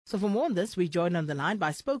So for more on this, we join on the line by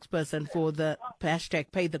spokesperson for the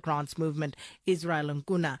hashtag Pay the Grants movement, Israel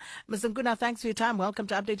Nkuna. Mr. Nkuna, thanks for your time. Welcome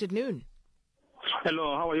to Updated Noon.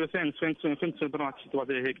 Hello, how are you? Thanks very much. It was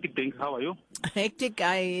a hectic day. How are you? Hectic,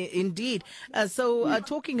 indeed.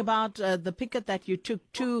 Talking about the picket that you took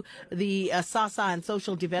to the SASSA and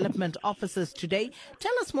social development offices today,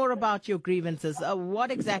 tell us more about your grievances.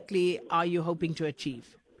 What exactly are you hoping to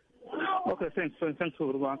achieve? Okay, thanks for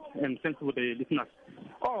that, and thanks for the listeners.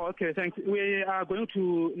 Oh, okay, thanks. We are going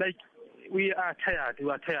to, we are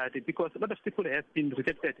tired because a lot of people have been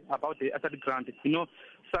rejected about the Assad grant. You know,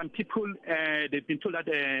 some people, they've been told that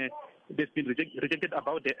they've been rejected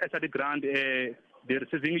about the Assad grant. They're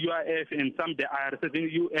receiving UIF, and some they are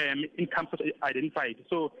receiving income identified.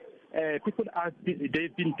 So people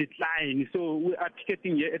they've been declined. So we are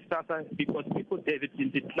picketing here at SASSA because people they've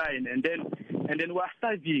been declined, and then we are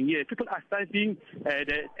starving. Yeah, people are starving,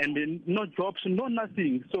 and then no jobs, no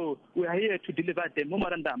nothing. So we are here to deliver the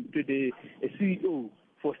memorandum to the CEO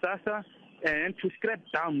for SASSA and to scrap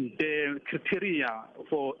down the criteria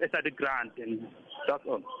for SAD grant, and that's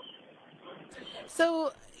all.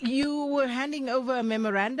 So you were handing over a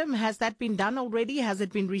memorandum. Has that been done already? Has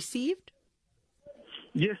it been received?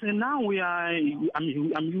 Yes, and now I'm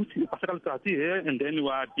using Pascal Sati here, and then we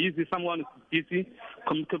are busy. Someone is busy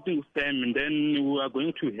communicating with them, and then we are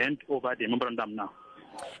going to hand over the memorandum now.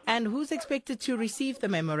 And who's expected to receive the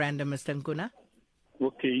memorandum, Mr. Nkuna?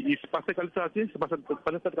 Okay, it's Pascal Sati.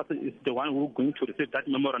 Pascal Sati is the one who's going to receive that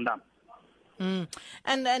memorandum.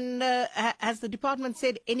 And has the department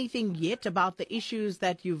said anything yet about the issues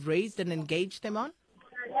that you've raised and engaged them on?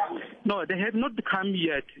 No, they have not come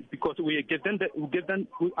yet because we give them them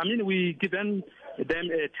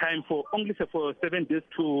a time for only for 7 days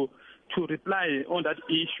to reply on that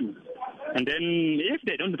issue, and then if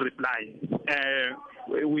they don't reply,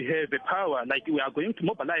 we have the power. Like, we are going to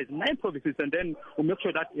mobilize 9 provinces, and then we'll make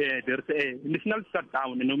sure that there's a national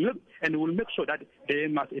shutdown, and we'll make sure that there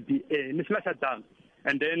must be a national shutdown.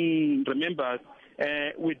 And then remember,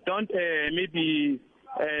 we don't maybe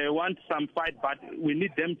want some fight, but we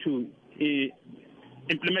need them to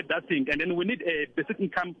implement that thing, and then we need a basic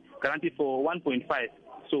income guarantee for 1.5.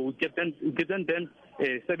 So we give them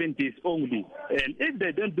 7 days only, and if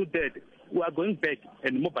they don't do that, we are going back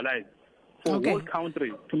and mobilize for the whole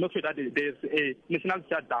country to make sure that there's a national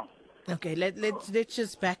shutdown. Okay, let's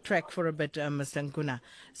just backtrack for a bit, Mr. Nkuna.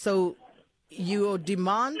 So you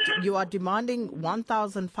are demanding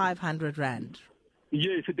 1,500 rand.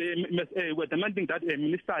 Yes, they were demanding that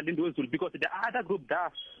Minister Lindiwe, because the other group there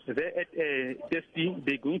at DST,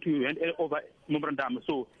 they're going to hand over memorandum.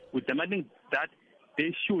 So we're demanding that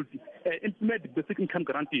they should implement the basic income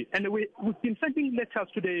guarantee. And we've been sending letters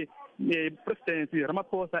to the President,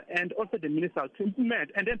 Ramaphosa, and also the Minister to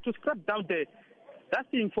implement, and then to scrap down that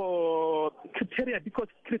thing for criteria, because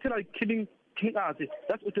criteria are killing us.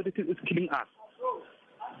 That authority is killing us.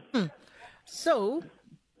 So,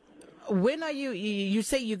 when are you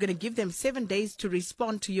say you're going to give them 7 days to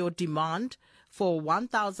respond to your demand for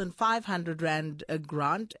 1,500 rand a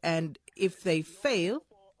grant, and if they fail,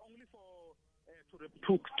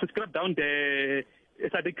 to scrap down the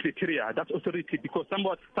SAD criteria, that's authority, because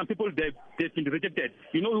some people they've been rejected.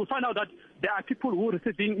 You know, we find out that there are people who are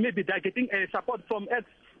receiving, maybe they're getting support from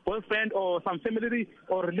ex-boyfriend or some family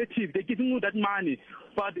or relative. They're giving you that money,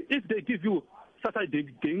 but if they give you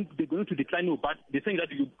they're going to decline you, but they're saying that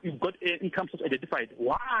you've got income source identified.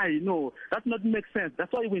 Why? No, that not make sense.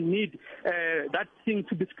 That's why we need that thing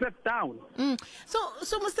to be scrapped down.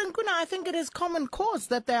 So, Mr. Nkuna, I think it is common cause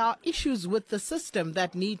that there are issues with the system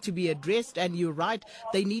that need to be addressed, and you're right,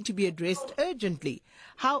 they need to be addressed urgently.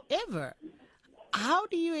 However, how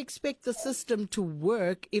do you expect the system to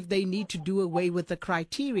work if they need to do away with the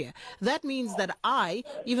criteria? That means that I,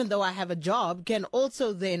 even though I have a job, can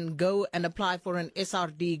also then go and apply for an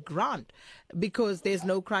SRD grant because there's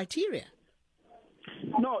no criteria.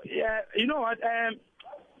 No, you know what?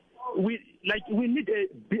 We need a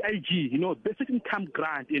BIG, basic income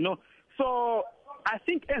grant, So I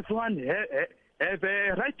think everyone have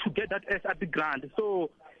a right to get that SRD grant.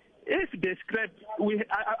 So if they scrap, we do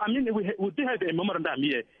have a memorandum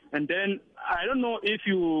here, and then I don't know if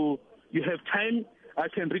you have time. I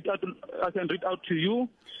can read out to you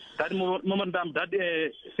that memorandum that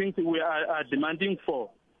things we are demanding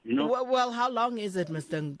for. Well, how long is it,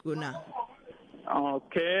 Mr. Nkuna?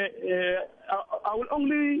 Okay, I will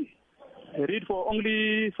only read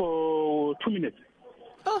for 2 minutes.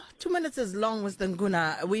 Oh, 2 minutes is long, Mr.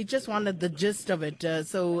 Nkuna. We just wanted the gist of it.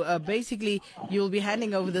 So basically, you'll be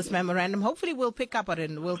handing over this memorandum. Hopefully, we'll pick up on it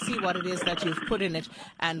and we'll see what it is that you've put in it,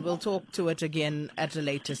 and we'll talk to it again at a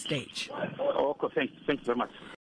later stage. Okay, thanks very much.